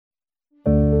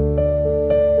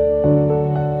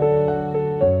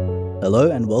Hello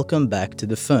and welcome back to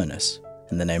The Furnace.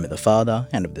 In the name of the Father,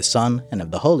 and of the Son, and of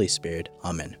the Holy Spirit.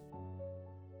 Amen.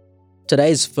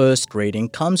 Today's first reading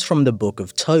comes from the book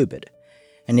of Tobit,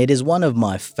 and it is one of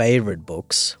my favourite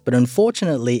books, but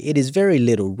unfortunately it is very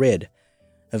little read.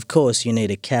 Of course, you need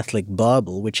a Catholic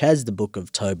Bible which has the book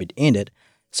of Tobit in it,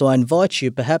 so I invite you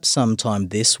perhaps sometime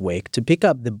this week to pick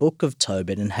up the book of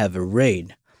Tobit and have a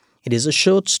read. It is a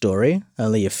short story,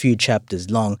 only a few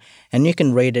chapters long, and you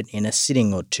can read it in a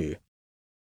sitting or two.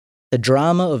 The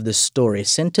drama of the story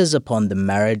centers upon the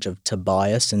marriage of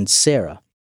Tobias and Sarah.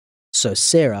 So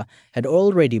Sarah had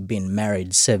already been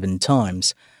married 7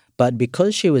 times, but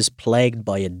because she was plagued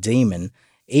by a demon,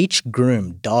 each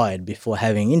groom died before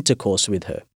having intercourse with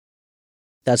her.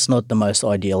 That's not the most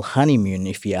ideal honeymoon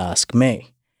if you ask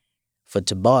me. For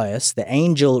Tobias, the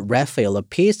angel Raphael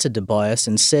appears to Tobias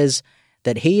and says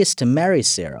that he is to marry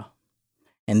Sarah.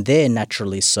 And there,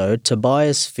 naturally so,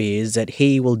 Tobias fears that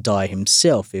he will die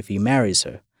himself if he marries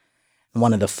her. And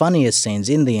one of the funniest scenes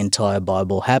in the entire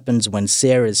Bible happens when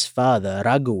Sarah's father,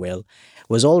 Raguel,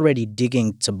 was already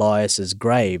digging Tobias's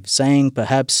grave, saying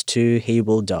perhaps too he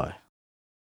will die.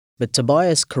 But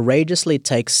Tobias courageously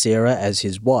takes Sarah as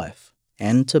his wife,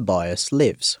 and Tobias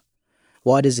lives.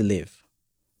 Why does he live?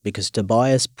 Because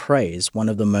Tobias prays one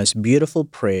of the most beautiful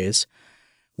prayers,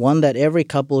 one that every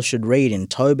couple should read in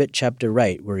Tobit chapter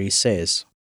 8, where he says,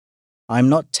 "I am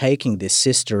not taking this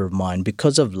sister of mine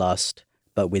because of lust,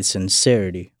 but with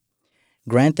sincerity.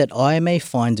 Grant that I may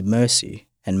find mercy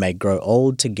and may grow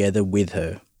old together with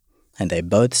her." And they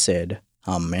both said,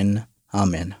 Amen,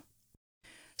 Amen.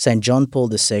 St. John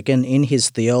Paul II, in his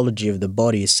Theology of the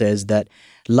Body, says that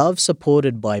love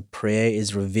supported by prayer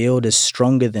is revealed as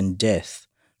stronger than death,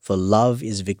 for love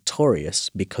is victorious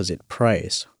because it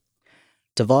prays.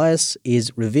 Tobias is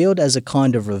revealed as a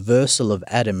kind of reversal of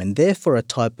Adam and therefore a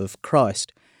type of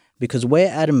Christ, because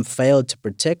where Adam failed to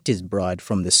protect his bride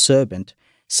from the serpent,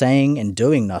 saying and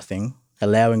doing nothing,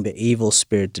 allowing the evil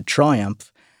spirit to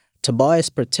triumph, Tobias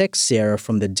protects Sarah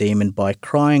from the demon by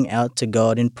crying out to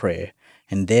God in prayer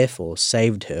and therefore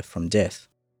saved her from death.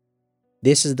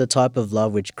 This is the type of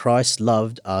love which Christ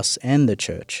loved us and the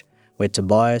Church, where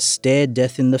Tobias stared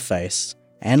death in the face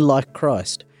and, like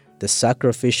Christ, the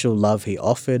sacrificial love he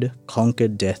offered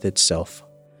conquered death itself.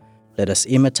 Let us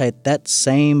imitate that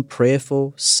same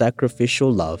prayerful,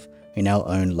 sacrificial love in our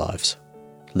own lives.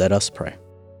 Let us pray.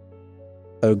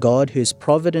 O God, whose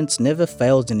providence never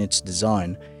fails in its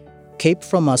design, keep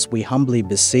from us, we humbly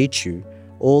beseech you,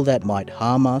 all that might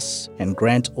harm us, and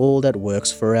grant all that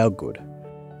works for our good.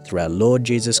 Through our Lord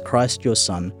Jesus Christ, your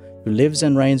Son, who lives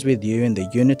and reigns with you in the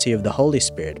unity of the Holy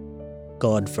Spirit,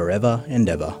 God forever and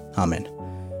ever. Amen.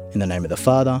 In the name of the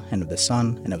Father, and of the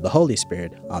Son, and of the Holy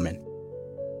Spirit. Amen.